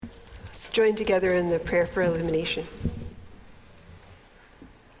join together in the prayer for illumination.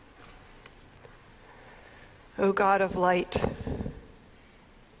 O God of light,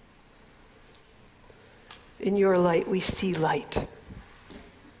 in your light we see light.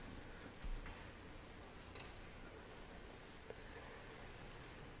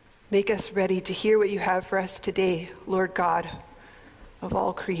 Make us ready to hear what you have for us today, Lord God of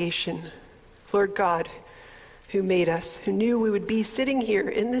all creation. Lord God, who made us, who knew we would be sitting here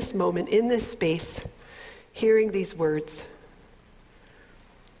in this moment, in this space, hearing these words.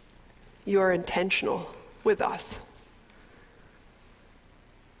 You are intentional with us.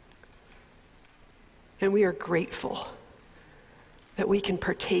 And we are grateful that we can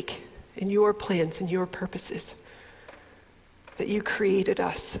partake in your plans and your purposes, that you created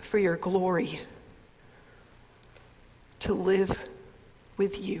us for your glory, to live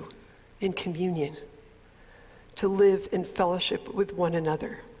with you in communion, to live in fellowship with one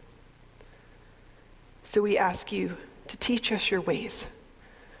another. So we ask you to teach us your ways,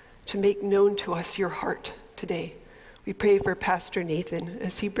 to make known to us your heart today. We pray for Pastor Nathan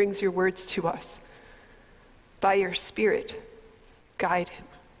as he brings your words to us. By your Spirit, guide him.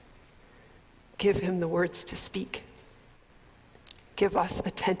 Give him the words to speak. Give us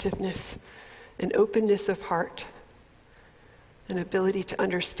attentiveness and openness of heart, an ability to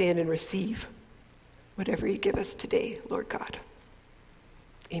understand and receive whatever you give us today, Lord God.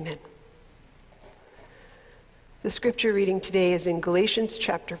 Amen. The scripture reading today is in Galatians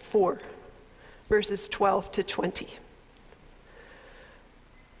chapter 4, verses 12 to 20.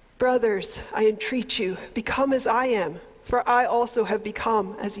 Brothers, I entreat you, become as I am, for I also have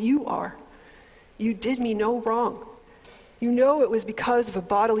become as you are. You did me no wrong. You know it was because of a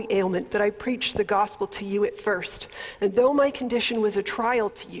bodily ailment that I preached the gospel to you at first. And though my condition was a trial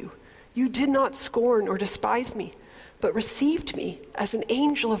to you, you did not scorn or despise me, but received me as an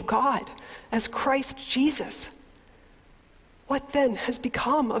angel of God, as Christ Jesus. What then has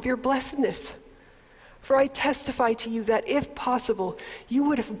become of your blessedness? For I testify to you that if possible, you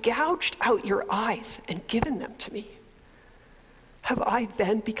would have gouged out your eyes and given them to me. Have I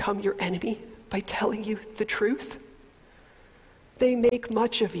then become your enemy by telling you the truth? They make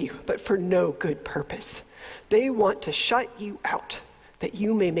much of you, but for no good purpose. They want to shut you out, that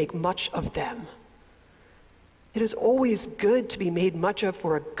you may make much of them. It is always good to be made much of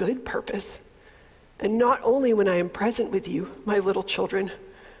for a good purpose, and not only when I am present with you, my little children,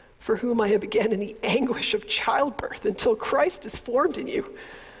 for whom I have begun in the anguish of childbirth until Christ is formed in you.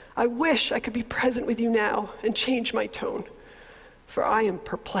 I wish I could be present with you now and change my tone, for I am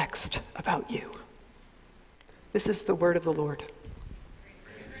perplexed about you. This is the word of the Lord.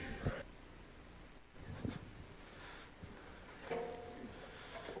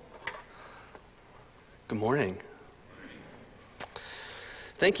 Good morning.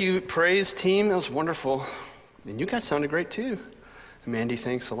 Thank you, praise team. That was wonderful. And you guys sounded great too. Mandy,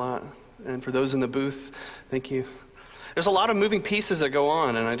 thanks a lot. And for those in the booth, thank you. There's a lot of moving pieces that go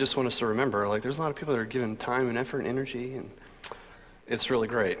on, and I just want us to remember, there's a lot of people that are giving time and effort and energy, and it's really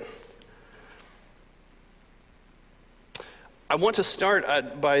great. I want to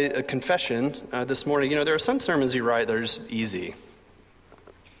start by a confession this morning. There are some sermons you write that are just easy.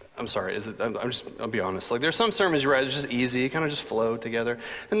 I'm sorry, I'll be honest. There's some sermons you write that's just easy, kind of just flow together.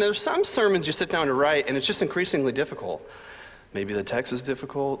 And there's some sermons you sit down to write, and it's just increasingly difficult. Maybe the text is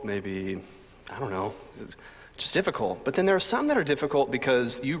difficult, maybe, I don't know, just difficult. But then there are some that are difficult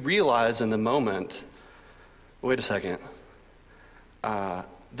because you realize in the moment, wait a second,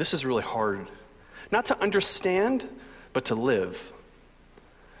 this is really hard. Not to understand, but to live.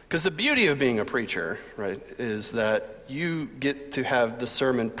 Because the beauty of being a preacher, right, is that you get to have the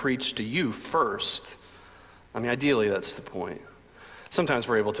sermon preached to you first. I mean, ideally, that's the point. Sometimes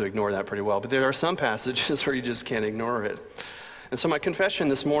we're able to ignore that pretty well, but there are some passages where you just can't ignore it. And so my confession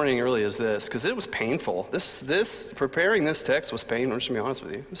this morning really is this, because it was painful. Preparing this text was painful. I'm just going to be honest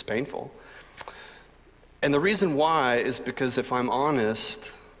with you. It was painful. And the reason why is because if I'm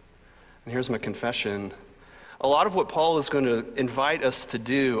honest, and here's my confession, a lot of what Paul is going to invite us to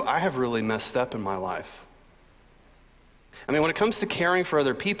do, I have really messed up in my life. I mean, when it comes to caring for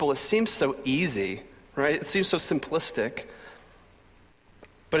other people, it seems so easy, right? It seems so simplistic.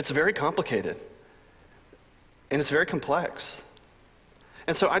 But it's very complicated. And it's very complex.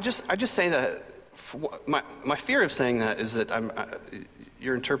 And so I just say that, my fear of saying that is that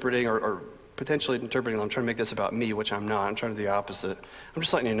you're interpreting or potentially interpreting, I'm trying to make this about me, which I'm not. I'm trying to do the opposite. I'm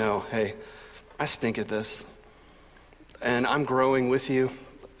just letting you know, hey, I stink at this. And I'm growing with you.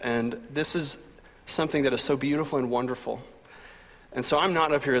 And this is something that is so beautiful and wonderful. And so I'm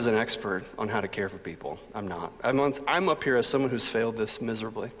not up here as an expert on how to care for people. I'm not. I'm up here as someone who's failed this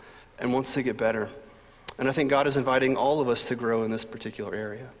miserably. and wants to get better. And I think God is inviting all of us to grow in this particular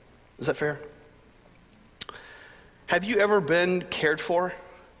area. Is that fair? Have you ever been cared for?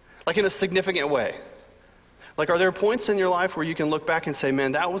 Like in a significant way? Like, are there points in your life where you can look back and say,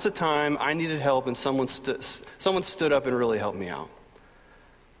 man, that was a time I needed help and someone stood up and really helped me out?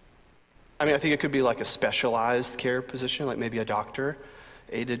 I mean, I think it could be like a specialized care position, like maybe a doctor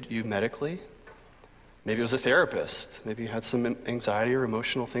aided you medically. Maybe it was a therapist. Maybe you had some anxiety or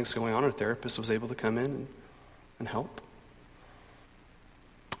emotional things going on, and a therapist was able to come in and help.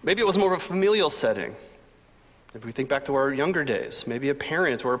 Maybe it was more of a familial setting. If we think back to our younger days, maybe a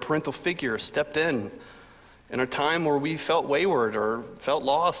parent or a parental figure stepped in a time where we felt wayward or felt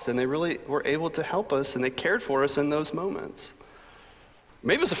lost, and they really were able to help us, and they cared for us in those moments.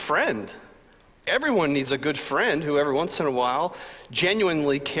 Maybe it was a friend. Everyone needs a good friend who every once in a while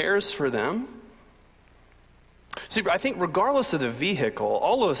genuinely cares for them. See, I think regardless of the vehicle,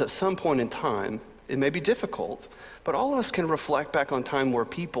 all of us at some point in time, it may be difficult, but all of us can reflect back on time where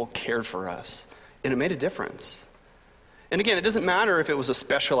people cared for us, and it made a difference. And again, it doesn't matter if it was a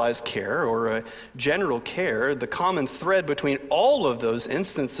specialized care or a general care. The common thread between all of those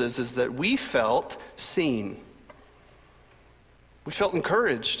instances is that we felt seen. We felt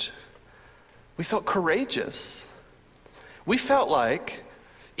encouraged. We felt courageous. We felt like,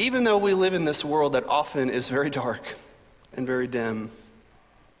 even though we live in this world that often is very dark and very dim,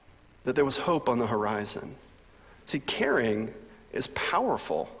 that there was hope on the horizon. See, caring is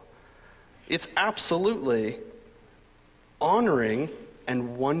powerful. It's absolutely honoring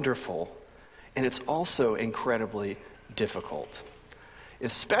and wonderful, and it's also incredibly difficult,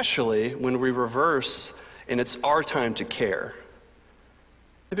 especially when we reverse and it's our time to care.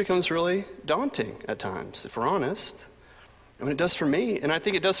 It becomes really daunting at times, if we're honest. I mean, it does for me, and I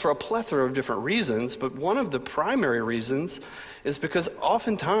think it does for a plethora of different reasons, but one of the primary reasons is because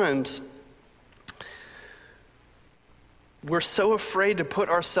oftentimes we're so afraid to put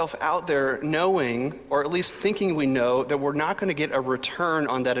ourselves out there knowing, or at least thinking we know, that we're not going to get a return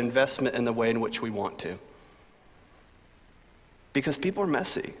on that investment in the way in which we want to. Because people are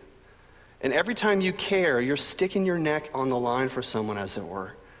messy. And every time you care, you're sticking your neck on the line for someone, as it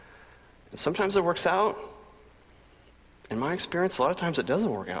were. And sometimes it works out. In my experience, a lot of times it doesn't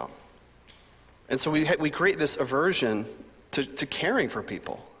work out. And so we create this aversion to caring for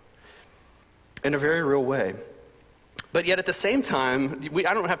people in a very real way. But yet at the same time,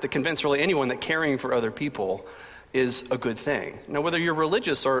 I don't have to convince really anyone that caring for other people is a good thing. Now, whether you're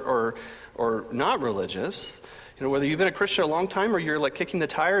religious or not religious, whether you've been a Christian a long time or you're like kicking the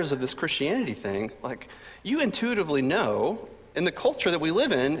tires of this Christianity thing, like you intuitively know in the culture that we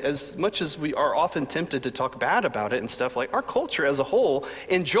live in, as much as we are often tempted to talk bad about it and stuff, like our culture as a whole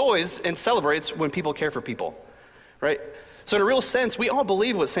enjoys and celebrates when people care for people, right? So in a real sense, we all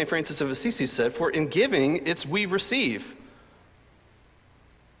believe what St. Francis of Assisi said, for in giving, it's we receive.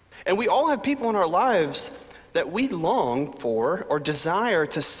 And we all have people in our lives that we long for or desire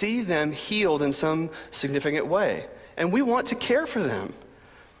to see them healed in some significant way. And we want to care for them.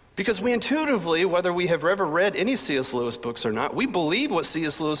 Because we intuitively, whether we have ever read any C.S. Lewis books or not, we believe what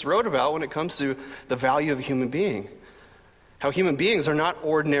C.S. Lewis wrote about when it comes to the value of a human being. How human beings are not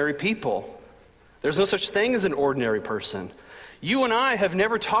ordinary people. There's no such thing as an ordinary person. You and I have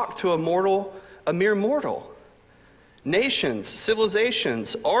never talked to a mere mortal. Nations,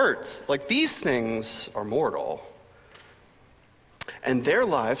 civilizations, arts, like these things are mortal. And their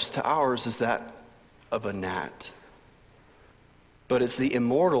lives to ours is that of a gnat. But it's the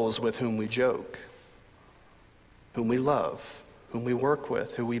immortals with whom we joke, whom we love, whom we work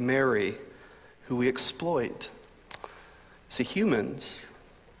with, who we marry, who we exploit. See, humans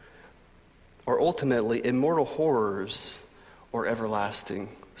are ultimately immortal horrors or everlasting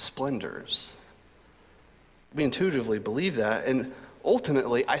splendors. We intuitively believe that, and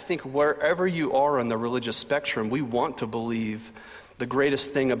ultimately, I think wherever you are on the religious spectrum, we want to believe the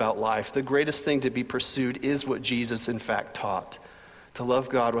greatest thing about life, the greatest thing to be pursued is what Jesus in fact taught. To love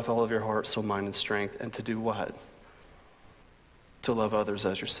God with all of your heart, soul, mind, and strength, and to do what? To love others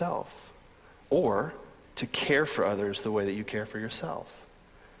as yourself. Or to care for others the way that you care for yourself.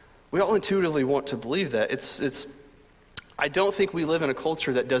 We all intuitively want to believe that. I don't think we live in a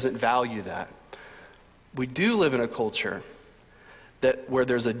culture that doesn't value that. We do live in a culture where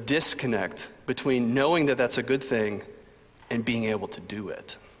there's a disconnect between knowing that that's a good thing and being able to do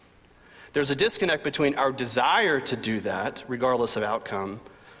it. There's a disconnect between our desire to do that, regardless of outcome,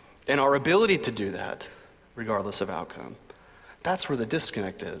 and our ability to do that, regardless of outcome. That's where the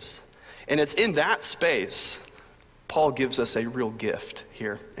disconnect is. And it's in that space Paul gives us a real gift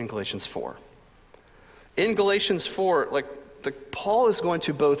here in Galatians 4. In Galatians 4, Paul is going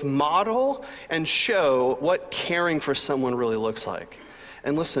to both model and show what caring for someone really looks like.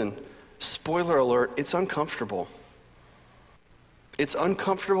 And listen, spoiler alert, it's uncomfortable. It's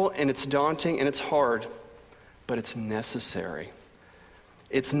uncomfortable and it's daunting and it's hard, but it's necessary.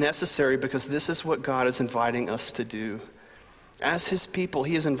 It's necessary because this is what God is inviting us to do. As his people,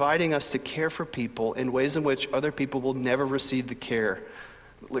 he is inviting us to care for people in ways in which other people will never receive the care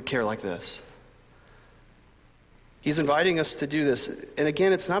like this. He's inviting us to do this. And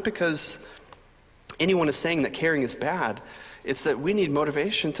again, it's not because anyone is saying that caring is bad. It's that we need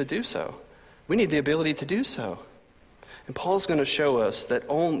motivation to do so. We need the ability to do so. And Paul's going to show us that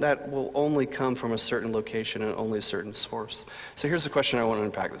that will only come from a certain location and only a certain source. So here's the question I want to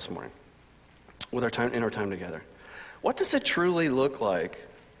unpack this morning in our time together. What does it truly look like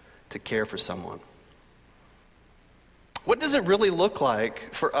to care for someone? What does it really look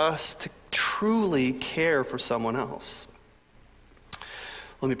like for us to truly care for someone else?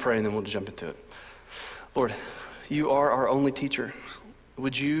 Let me pray and then we'll jump into it. Lord, you are our only teacher.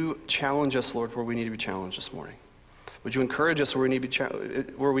 Would you challenge us, Lord, where we need to be challenged this morning? Would you encourage us where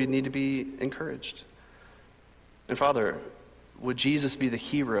we need to be encouraged? And Father, would Jesus be the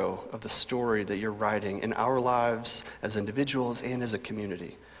hero of the story that you're writing in our lives as individuals and as a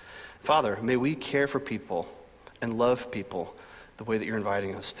community? Father, may we care for people and love people the way that you're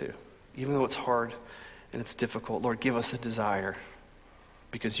inviting us to. Even though it's hard and it's difficult, Lord, give us a desire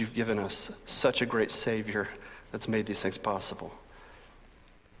because you've given us such a great Savior that's made these things possible.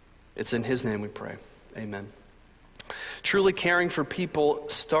 It's in his name we pray. Amen. Truly caring for people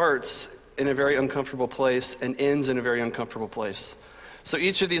starts in a very uncomfortable place and ends in a very uncomfortable place. So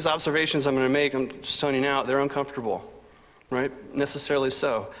each of these observations I'm going to make, I'm just telling you now, they're uncomfortable, right? Necessarily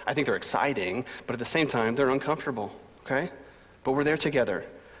so. I think they're exciting, but at the same time, they're uncomfortable, okay? But we're there together.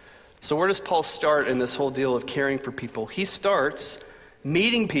 So where does Paul start in this whole deal of caring for people? He starts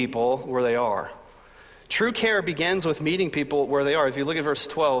meeting people where they are. True care begins with meeting people where they are. If you look at verse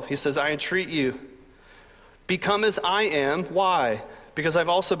 12, he says, I entreat you, become as I am. Why? Because I've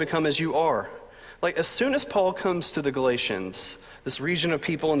also become as you are. Like, as soon as Paul comes to the Galatians, this region of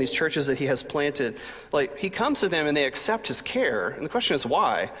people and these churches that he has planted, like, he comes to them and they accept his care. And the question is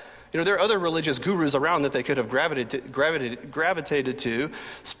why? You know, there are other religious gurus around that they could have gravitated to.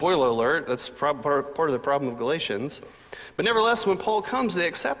 Spoiler alert, that's part of the problem of Galatians. But nevertheless, when Paul comes, they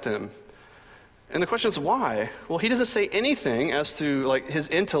accept him. And the question is why? Well, he doesn't say anything as to like his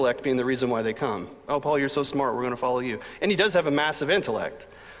intellect being the reason why they come. Oh, Paul, you're so smart, we're going to follow you. And he does have a massive intellect.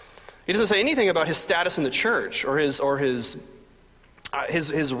 He doesn't say anything about his status in the church or his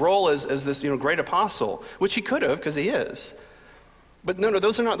role as this great apostle, which he could have because he is. But no,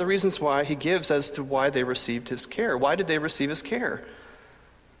 those are not the reasons why he gives as to why they received his care. Why did they receive his care?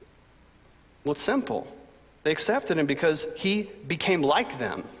 Well, it's simple. They accepted him because he became like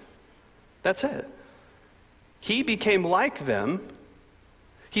them. That's it. He became like them.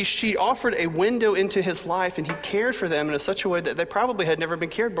 She offered a window into his life, and he cared for them in such a way that they probably had never been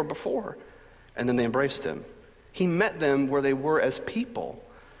cared for before. And then they embraced him. He met them where they were as people.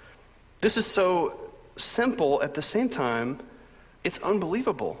 This is so simple at the same time, it's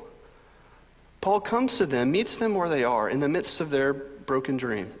unbelievable. Paul comes to them, meets them where they are in the midst of their broken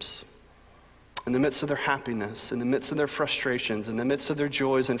dreams, in the midst of their happiness, in the midst of their frustrations, in the midst of their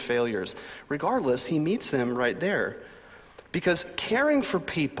joys and failures. Regardless, he meets them right there. Because caring for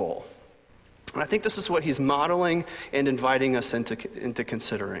people, and I think this is what he's modeling and inviting us into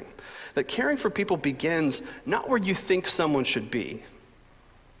considering, that caring for people begins not where you think someone should be,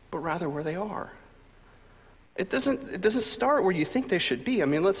 but rather where they are. It doesn't start where you think they should be. I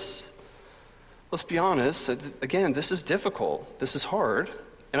mean, let's be honest. Again, this is difficult. This is hard.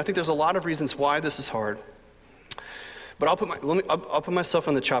 And I think there's a lot of reasons why this is hard. But I'll put myself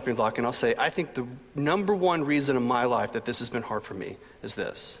on the chopping block and I'll say, I think the number one reason in my life that this has been hard for me is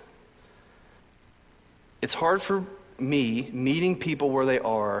this. It's hard for me meeting people where they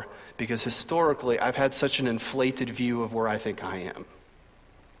are because historically I've had such an inflated view of where I think I am.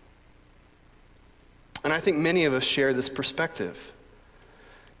 And I think many of us share this perspective.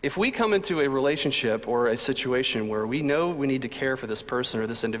 If we come into a relationship or a situation where we know we need to care for this person or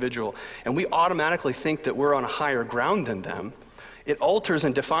this individual, and we automatically think that we're on a higher ground than them, it alters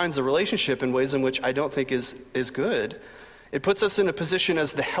and defines the relationship in ways in which I don't think is good. It puts us in a position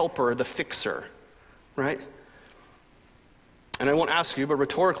as the helper, the fixer, right? And I won't ask you, but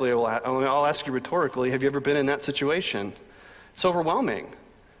rhetorically, I'll ask you rhetorically, have you ever been in that situation? It's overwhelming.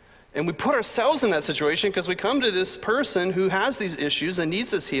 And we put ourselves in that situation because we come to this person who has these issues and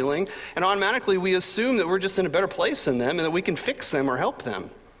needs this healing, and automatically we assume that we're just in a better place than them and that we can fix them or help them.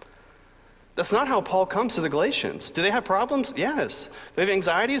 That's not how Paul comes to the Galatians. Do they have problems? Yes. Do they have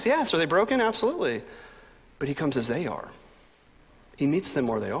anxieties? Yes. Are they broken? Absolutely. But he comes as they are. He meets them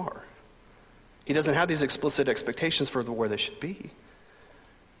where they are. He doesn't have these explicit expectations for where they should be.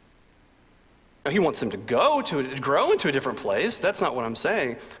 Now, he wants them to grow into a different place. That's not what I'm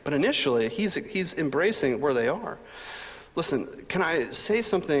saying. But initially, he's embracing where they are. Listen, can I say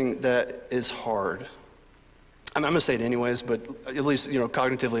something that is hard? I'm going to say it anyways, but at least,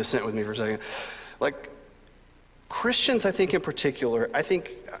 cognitively assent with me for a second. Like, Christians, I think in particular, I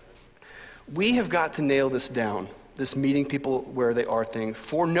think we have got to nail this down, this meeting people where they are thing,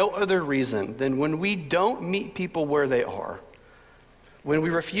 for no other reason than when we don't meet people where they are, when we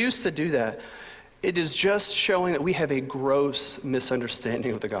refuse to do that, it is just showing that we have a gross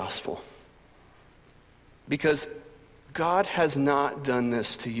misunderstanding of the gospel. Because God has not done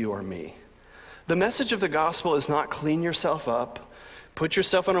this to you or me. The message of the gospel is not clean yourself up, put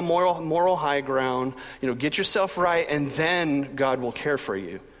yourself on a moral high ground, get yourself right, and then God will care for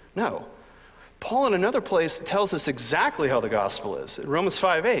you. No. Paul in another place tells us exactly how the gospel is. In Romans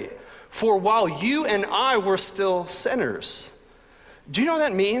 5:8, for while you and I were still sinners. Do you know what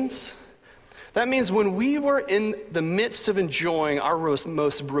that means? That means when we were in the midst of enjoying our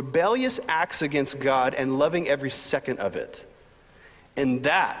most rebellious acts against God and loving every second of it, in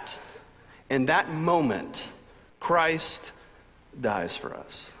that moment, Christ dies for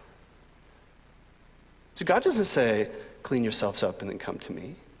us. So God doesn't say, clean yourselves up and then come to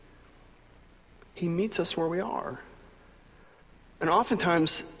me. He meets us where we are. And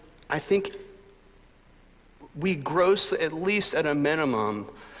oftentimes, I think at least at a minimum,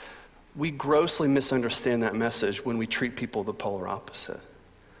 we grossly misunderstand that message when we treat people the polar opposite.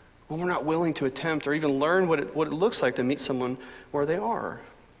 When we're not willing to attempt or even learn what it looks like to meet someone where they are.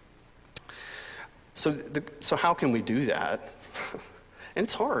 So how can we do that? And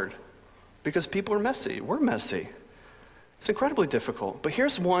it's hard because people are messy. We're messy. It's incredibly difficult. But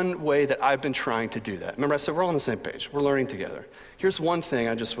here's one way that I've been trying to do that. Remember, I said we're all on the same page. We're learning together. Here's one thing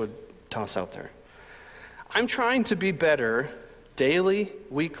I just would toss out there. I'm trying to be better daily,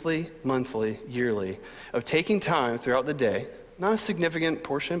 weekly, monthly, yearly, of taking time throughout the day, not a significant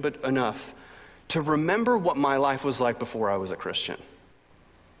portion, but enough, to remember what my life was like before I was a Christian.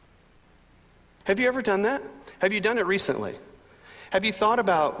 Have you ever done that? Have you done it recently? Have you thought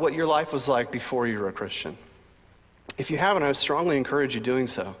about what your life was like before you were a Christian? If you haven't, I would strongly encourage you doing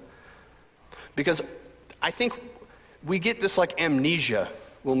so. Because I think we get this like amnesia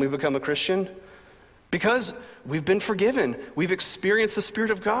when we become a Christian. Because we've been forgiven. We've experienced the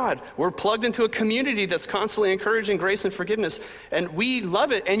Spirit of God. We're plugged into a community that's constantly encouraging grace and forgiveness. And we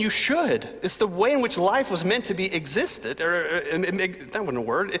love it, and you should. It's the way in which life was meant to be existed. That wasn't a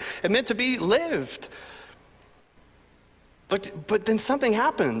word. It meant to be lived. But then something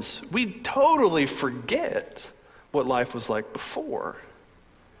happens. We totally forget what life was like before.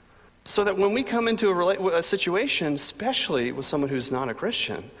 So that when we come into a situation, especially with someone who's not a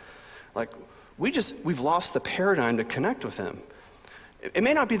Christian, we've lost the paradigm to connect with them. It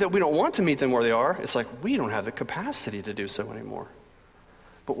may not be that we don't want to meet them where they are. It's like we don't have the capacity to do so anymore.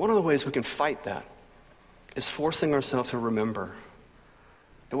 But one of the ways we can fight that is forcing ourselves to remember.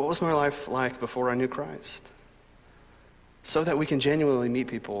 And what was my life like before I knew Christ? So that we can genuinely meet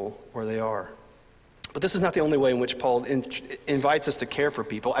people where they are. But this is not the only way in which Paul invites us to care for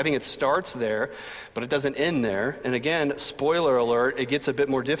people. I think it starts there, but it doesn't end there. And again, spoiler alert, it gets a bit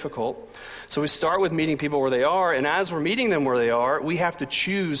more difficult. So we start with meeting people where they are, and as we're meeting them where they are, we have to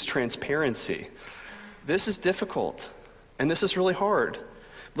choose transparency. This is difficult, and this is really hard.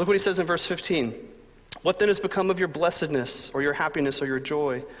 Look what he says in verse 15. What then has become of your blessedness or your happiness or your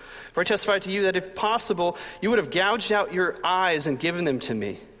joy? For I testify to you that if possible, you would have gouged out your eyes and given them to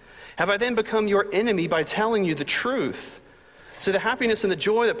me. Have I then become your enemy by telling you the truth? So the happiness and the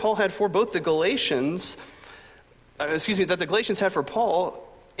joy that Paul had for both the Galatians, that the Galatians had for Paul,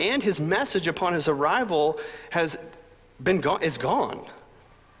 and his message upon his arrival is gone.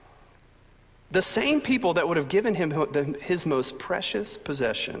 The same people that would have given him his most precious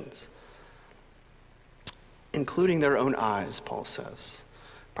possessions, including their own eyes, Paul says.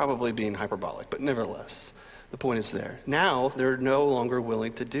 Probably being hyperbolic, but nevertheless. The point is there. Now, they're no longer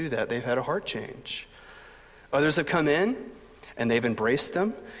willing to do that. They've had a heart change. Others have come in, and they've embraced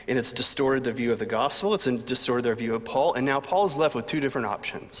them, and it's distorted the view of the gospel. It's distorted their view of Paul, and now Paul is left with two different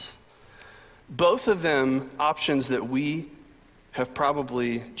options. Both of them options that we have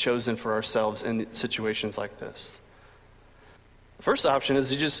probably chosen for ourselves in situations like this. The first option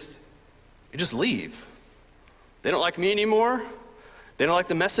is you just leave. They don't like me anymore. They don't like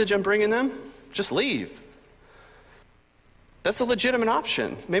the message I'm bringing them. Just leave. That's a legitimate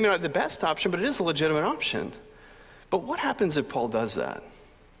option. Maybe not the best option, but it is a legitimate option. But what happens if Paul does that?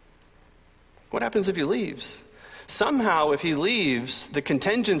 What happens if he leaves? Somehow, if he leaves, the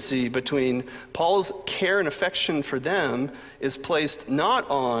contingency between Paul's care and affection for them is placed not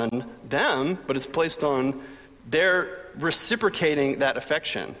on them, but it's placed on their reciprocating that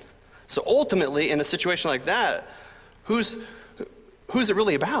affection. So ultimately, in a situation like that, who's it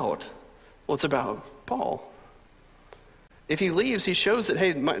really about? Well, it's about Paul. If he leaves, he shows that,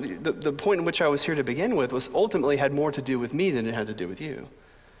 hey, the point in which I was here to begin with was ultimately had more to do with me than it had to do with you.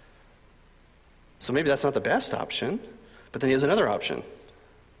 So maybe that's not the best option, but then he has another option.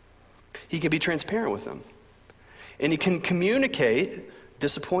 He can be transparent with them. And he can communicate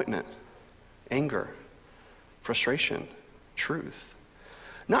disappointment, anger, frustration, truth.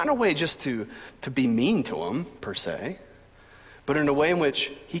 Not in a way just to be mean to them, per se, but in a way in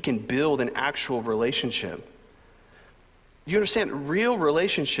which he can build an actual relationship. You understand, real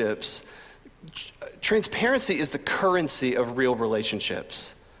relationships, transparency is the currency of real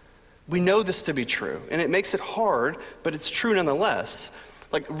relationships. We know this to be true, and it makes it hard, but it's true nonetheless.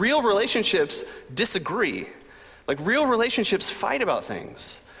 Like, real relationships disagree. Like, real relationships fight about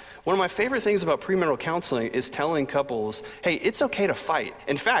things. One of my favorite things about premarital counseling is telling couples, hey, it's okay to fight.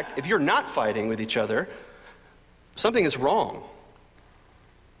 In fact, if you're not fighting with each other, something is wrong.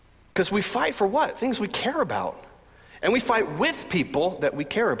 Because we fight for what? Things we care about. And we fight with people that we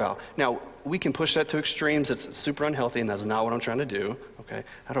care about. Now, we can push that to extremes. It's super unhealthy, and that's not what I'm trying to do, okay,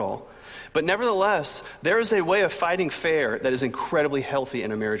 at all. But nevertheless, there is a way of fighting fair that is incredibly healthy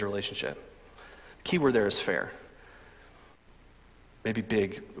in a marriage relationship. The key word there is fair. Maybe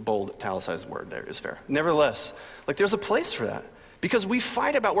big, bold, italicized word there is fair. Nevertheless, like, there's a place for that. Because we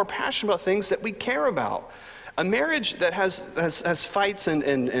fight about, we're passionate about things that we care about. A marriage that has fights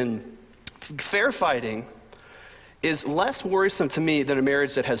and fair fighting is less worrisome to me than a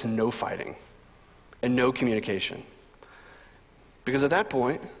marriage that has no fighting and no communication. Because at that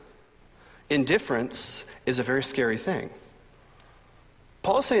point, indifference is a very scary thing.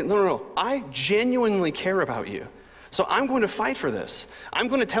 Paul is saying, no, I genuinely care about you. So I'm going to fight for this. I'm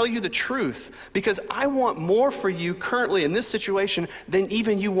going to tell you the truth because I want more for you currently in this situation than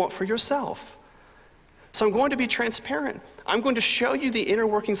even you want for yourself. So I'm going to be transparent. I'm going to show you the inner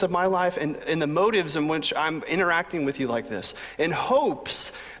workings of my life and the motives in which I'm interacting with you like this, in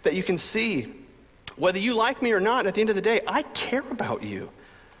hopes that you can see, whether you like me or not, at the end of the day, I care about you.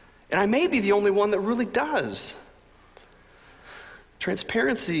 And I may be the only one that really does.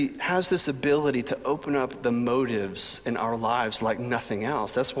 Transparency has this ability to open up the motives in our lives like nothing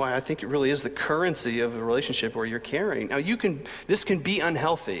else. That's why I think it really is the currency of a relationship where you're caring. Now, this can be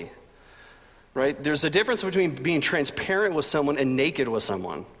unhealthy. Right? There's a difference between being transparent with someone and naked with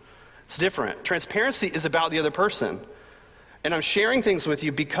someone. It's different. Transparency is about the other person. And I'm sharing things with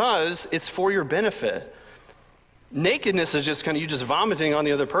you because it's for your benefit. Nakedness is just kind of you just vomiting on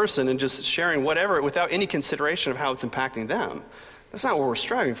the other person and just sharing whatever without any consideration of how it's impacting them. That's not what we're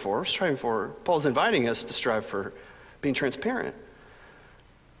striving for. We're striving for, Paul's inviting us to strive for being transparent.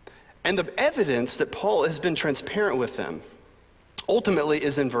 And the evidence that Paul has been transparent with them ultimately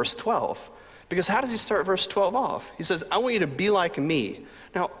is in verse 12. Because how does he start verse 12 off? He says, I want you to be like me.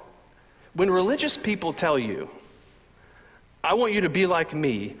 Now, when religious people tell you, I want you to be like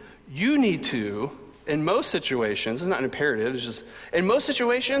me, you need to, in most situations, it's not an imperative, it's just, in most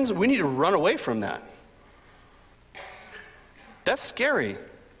situations, we need to run away from that. That's scary.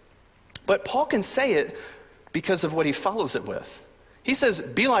 But Paul can say it because of what he follows it with. He says,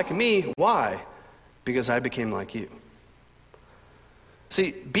 be like me. Why? Because I became like you.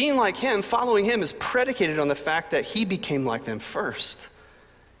 See, being like him, following him, is predicated on the fact that he became like them first.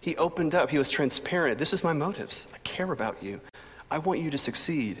 He opened up. He was transparent. This is my motives. I care about you. I want you to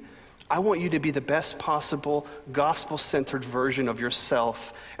succeed. I want you to be the best possible gospel-centered version of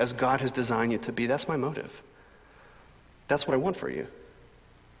yourself as God has designed you to be. That's my motive. That's what I want for you.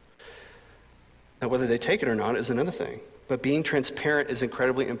 Now, whether they take it or not is another thing. But being transparent is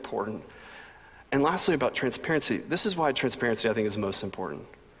incredibly important. And lastly, about transparency, this is why transparency, I think, is most important.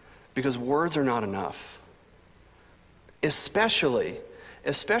 Because words are not enough. Especially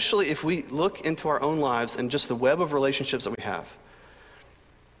if we look into our own lives and just the web of relationships that we have.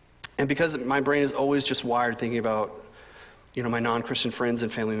 And because my brain is always just wired thinking about, my non-Christian friends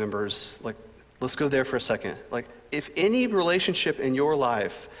and family members, like, let's go there for a second. Like, if any relationship in your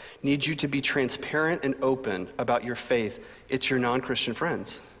life needs you to be transparent and open about your faith, it's your non-Christian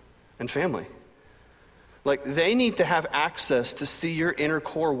friends and family. Like, they need to have access to see your inner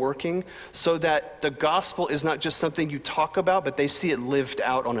core working so that the gospel is not just something you talk about, but they see it lived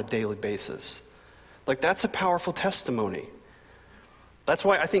out on a daily basis. Like, that's a powerful testimony. That's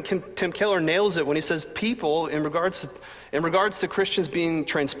why I think Tim Keller nails it when he says people, in regards to Christians being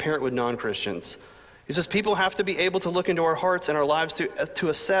transparent with non-Christians. He says people have to be able to look into our hearts and our lives to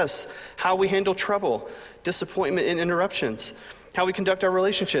assess how we handle trouble, disappointment, and interruptions, how we conduct our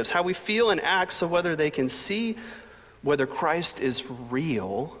relationships, how we feel and act, so whether they can see whether Christ is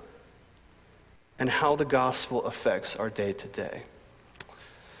real and how the gospel affects our day-to-day.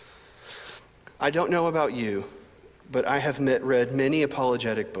 I don't know about you, but I have read many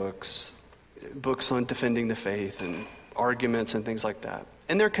apologetic books on defending the faith and arguments and things like that.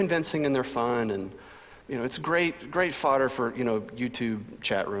 And they're convincing and they're fun, and it's great fodder for YouTube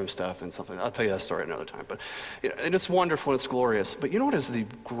chat room stuff and something. I'll tell you that story another time. But and it's wonderful and it's glorious. But you know what is the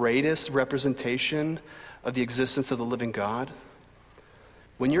greatest representation of the existence of the living God?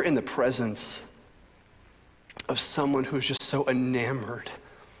 When you're in the presence of someone who's just so enamored,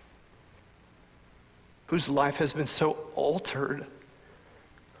 whose life has been so altered.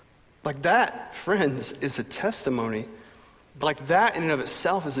 Like that, friends, is a testimony. Like that in and of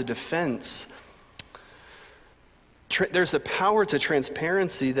itself is a defense. There's a power to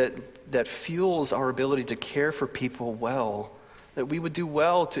transparency that fuels our ability to care for people well, that we would do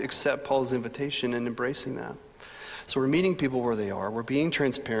well to accept Paul's invitation and embracing that. So we're meeting people where they are. We're being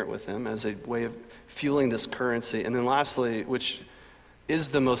transparent with them as a way of fueling this currency. And then lastly, which is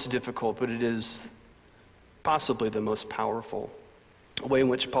the most difficult, but it is possibly the most powerful way in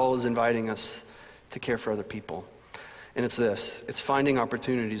which Paul is inviting us to care for other people. And it's this. It's finding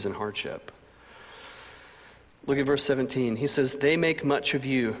opportunities in hardship. Look at verse 17. He says, they make much of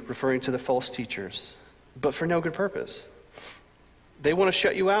you, referring to the false teachers, but for no good purpose. They want to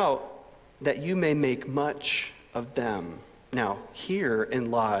shut you out that you may make much of them. Now,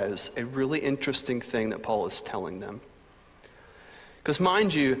 herein lies a really interesting thing that Paul is telling them. Because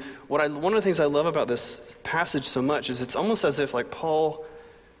mind you, one of the things I love about this passage so much is it's almost as if like Paul,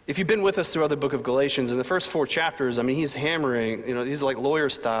 if you've been with us throughout the book of Galatians, in the first 4 chapters, he's hammering, he's like lawyer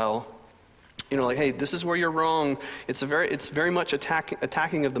style, like, hey, this is where you're wrong. It's very much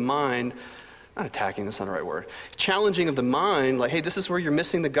attacking of the mind. Not attacking, that's not the right word. Challenging of the mind, like, hey, this is where you're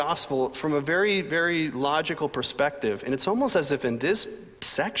missing the gospel from a very, very logical perspective. And it's almost as if in this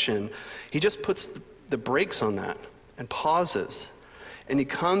section, he just puts the brakes on that and pauses. And he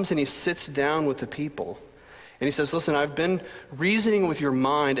comes and he sits down with the people. And he says, listen, I've been reasoning with your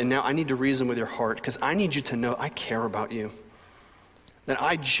mind, and now I need to reason with your heart, because I need you to know I care about you. That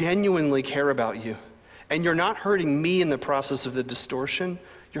I genuinely care about you. And you're not hurting me in the process of the distortion.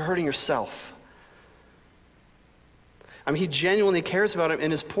 You're hurting yourself. He genuinely cares about him.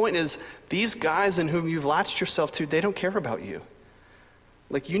 And his point is, these guys in whom you've latched yourself to, they don't care about you.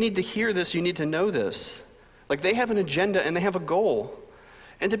 Like, you need to hear this. You need to know this. Like, they have an agenda and they have a goal.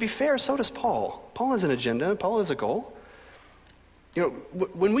 And to be fair, so does Paul. Paul has an agenda. Paul has a goal.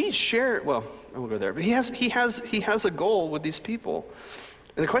 When we share, well, I won't go there, but he has a goal with these people.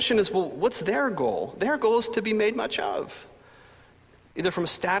 And the question is, well, what's their goal? Their goal is to be made much of. Either from a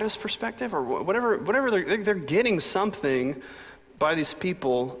status perspective or whatever they're getting something by these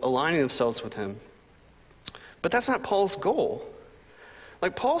people aligning themselves with him. But that's not Paul's goal.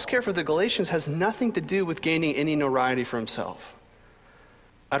 Like, Paul's care for the Galatians has nothing to do with gaining any notoriety for himself.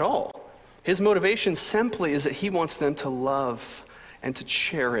 At all. His motivation simply is that he wants them to love and to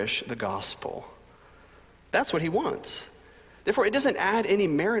cherish the gospel. That's what he wants. Therefore, it doesn't add any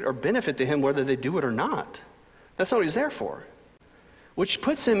merit or benefit to him whether they do it or not. That's not what he's there for. Which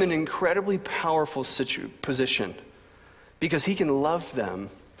puts him in an incredibly powerful position, because he can love them.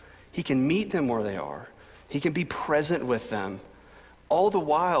 He can meet them where they are. He can be present with them. All the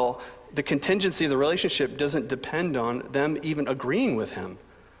while, the contingency of the relationship doesn't depend on them even agreeing with him.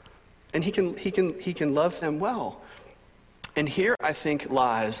 And he can love them well. And here, I think,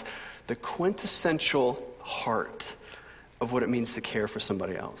 lies the quintessential heart of what it means to care for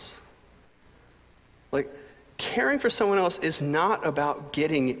somebody else. Like, caring for someone else is not about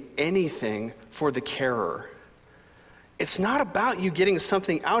getting anything for the carer. It's not about you getting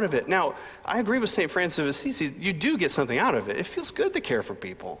something out of it. Now, I agree with St. Francis of Assisi. You do get something out of it. It feels good to care for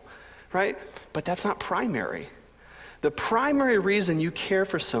people, right? But that's not primary. The primary reason you care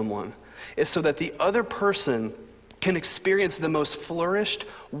for someone is so that the other person can experience the most flourished,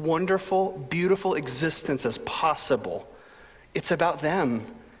 wonderful, beautiful existence as possible. It's about them.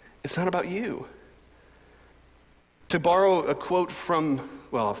 It's not about you. To borrow a quote from,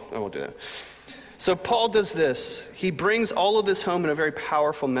 well, I won't do that. So Paul does this. He brings all of this home in a very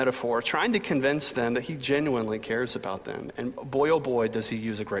powerful metaphor, trying to convince them that he genuinely cares about them. And boy, oh boy, does he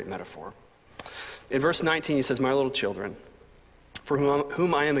use a great metaphor. In verse 19, he says, my little children, for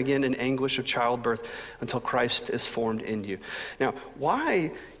whom I am again in anguish of childbirth until Christ is formed in you. Now,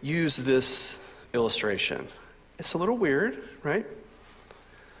 why use this illustration? It's a little weird, right?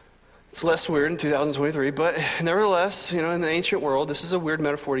 It's less weird in 2023, but nevertheless, in the ancient world, this is a weird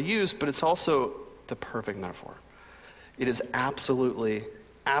metaphor to use, but it's also the perfect metaphor. It is absolutely,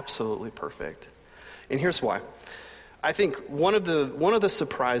 absolutely perfect. And here's why. I think one of the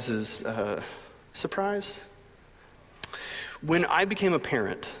surprises, when I became a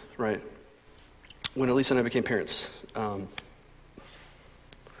parent, right? When Elisa and I became parents,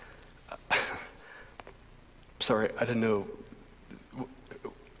 sorry, I didn't know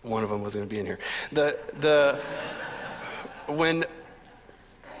one of them was going to be in here. Let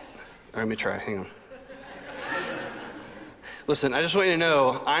me try, hang on. Listen, I just want you to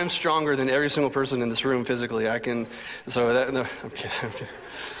know, I'm stronger than every single person in this room physically. I'm kidding.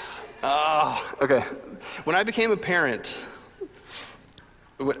 Okay. When I became a parent,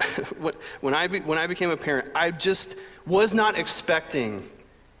 when I became a parent, I just was not expecting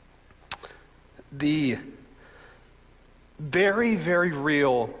the very, very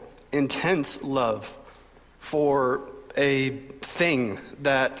real, intense love for a thing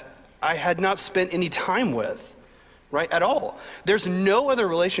that I had not spent any time with, right, at all. There's no other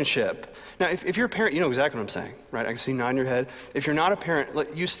relationship. Now, if you're a parent, you know exactly what I'm saying, right? I can see nodding your head. If you're not a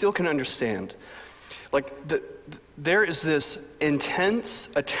parent, you still can understand. There is this intense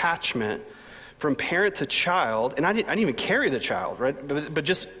attachment from parent to child, and I didn't even carry the child, right? But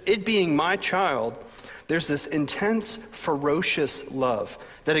just it being my child, there's this intense, ferocious love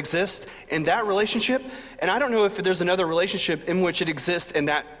that exists in that relationship, and I don't know if there's another relationship in which it exists in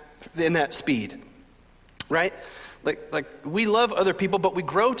that speed, right? Like we love other people, but we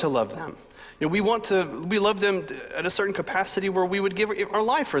grow to love them. We love them at a certain capacity where we would give our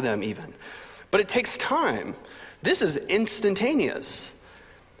life for them even. But it takes time. This is instantaneous.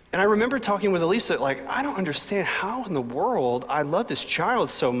 And I remember talking with Elisa, I don't understand how in the world I love this child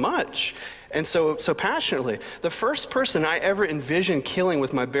so much and so passionately. The first person I ever envisioned killing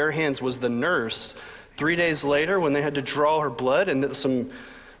with my bare hands was the nurse. 3 days later, when they had to draw her blood and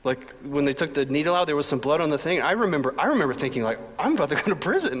when they took the needle out, there was some blood on the thing. I remember thinking, I'm about to go to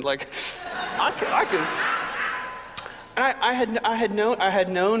prison. I could. I had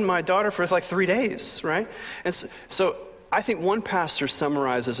known my daughter for 3 days, right? And so I think one pastor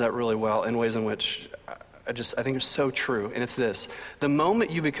summarizes that really well in ways in which I think it's so true. And it's this: the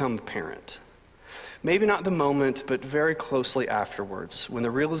moment you become a parent, maybe not the moment, but very closely afterwards, when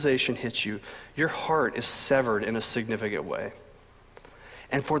the realization hits you, your heart is severed in a significant way.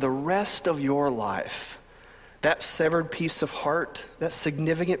 And for the rest of your life, that severed piece of heart, that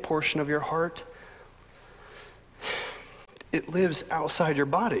significant portion of your heart, it lives outside your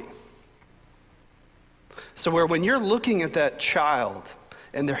body. So when you're looking at that child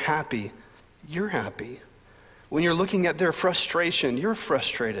and they're happy, you're happy. When you're looking at their frustration, you're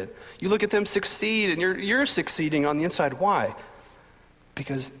frustrated. You look at them succeed and you're succeeding on the inside. Why?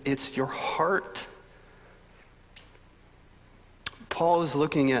 Because it's your heart. Paul is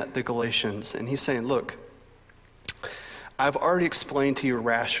looking at the Galatians and he's saying, look, I've already explained to you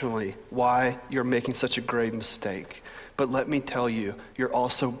rationally why you're making such a grave mistake. But let me tell you, you're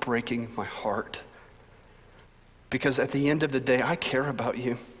also breaking my heart. Because at the end of the day, I care about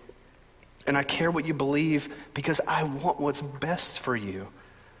you. And I care what you believe because I want what's best for you.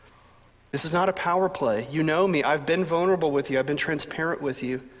 This is not a power play. You know me. I've been vulnerable with you. I've been transparent with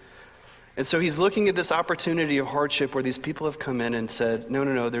you. And so he's looking at this opportunity of hardship where these people have come in and said,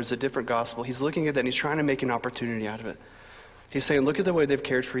 no, there's a different gospel. He's looking at that and he's trying to make an opportunity out of it. He's saying, look at the way they've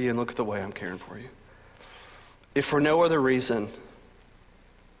cared for you and look at the way I'm caring for you. If for no other reason,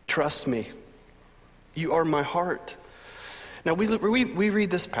 trust me, you are my heart. Now we read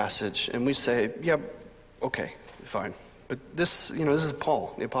this passage and we say, yeah, okay, fine. But this is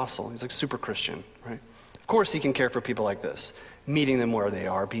Paul, the apostle. He's super Christian, right? Of course he can care for people like this, meeting them where they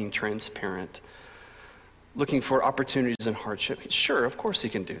are, being transparent, looking for opportunities in hardship. Sure, of course he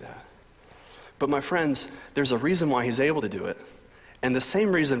can do that. But my friends, there's a reason why he's able to do it. And the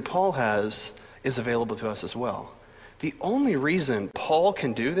same reason Paul has is available to us as well. The only reason Paul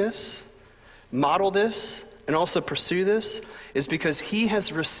can do this, model this, and also pursue this is because he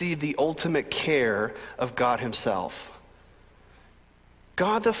has received the ultimate care of God himself.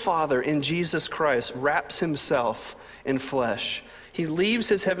 God the Father in Jesus Christ wraps himself in flesh. He leaves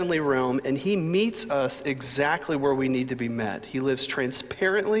his heavenly realm and he meets us exactly where we need to be met. He lives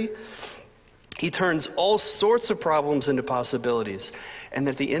transparently. He turns all sorts of problems into possibilities. And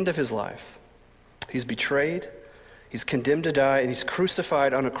at the end of his life, he's betrayed, he's condemned to die, and he's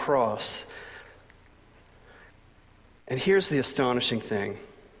crucified on a cross. And here's the astonishing thing.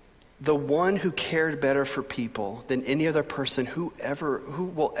 The one who cared better for people than any other person who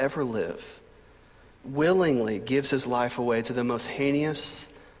will ever live willingly gives his life away to the most heinous,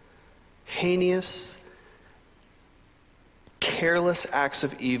 careless acts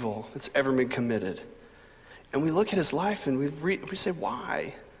of evil that's ever been committed. And we look at his life and we say,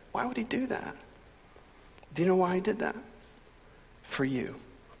 why? Why would he do that? Do you know why he did that? For you.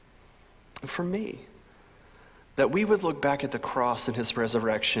 And for me. That we would look back at the cross and his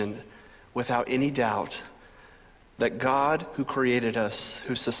resurrection without any doubt that God, who created us,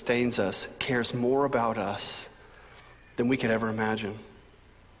 who sustains us, cares more about us than we could ever imagine.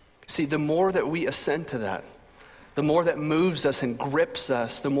 See, the more that we ascend to that, the more that moves us and grips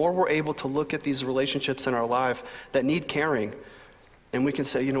us, the more we're able to look at these relationships in our life that need caring, and we can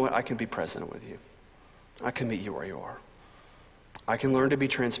say, you know what, I can be present with you. I can meet you where you are. I can learn to be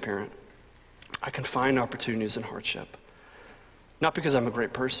transparent. I can find opportunities in hardship. Not because I'm a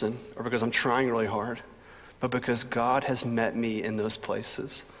great person or because I'm trying really hard, but because God has met me in those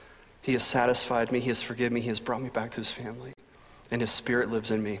places. He has satisfied me. He has forgiven me. He has brought me back to his family. And his Spirit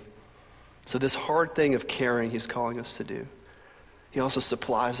lives in me. So this hard thing of caring he's calling us to do, he also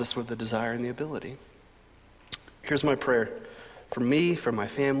supplies us with the desire and the ability. Here's my prayer for me, for my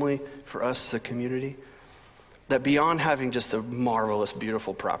family, for us as a community, that beyond having just a marvelous,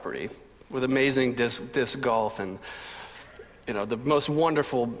 beautiful property with amazing disc golf and the most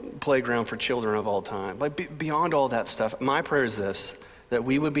wonderful playground for children of all time. Beyond all that stuff, my prayer is this, that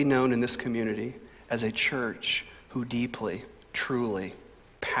we would be known in this community as a church who deeply, truly,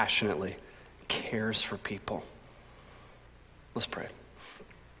 passionately cares for people. Let's pray.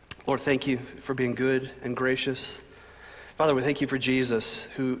 Lord, thank you for being good and gracious. Father, we thank you for Jesus,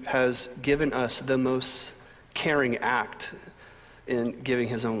 who has given us the most caring act in giving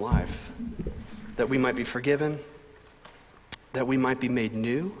his own life, that we might be forgiven, that we might be made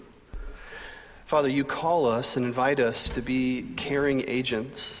new. Father, you call us and invite us to be caring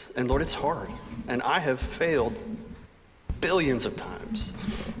agents. And Lord, it's hard. And I have failed billions of times.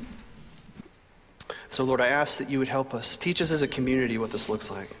 So Lord, I ask that you would help us. Teach us as a community what this looks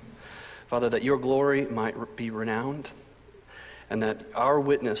like. Father, that your glory might be renowned and that our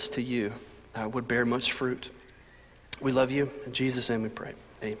witness to you would bear much fruit. We love you. In Jesus' name we pray.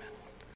 Amen.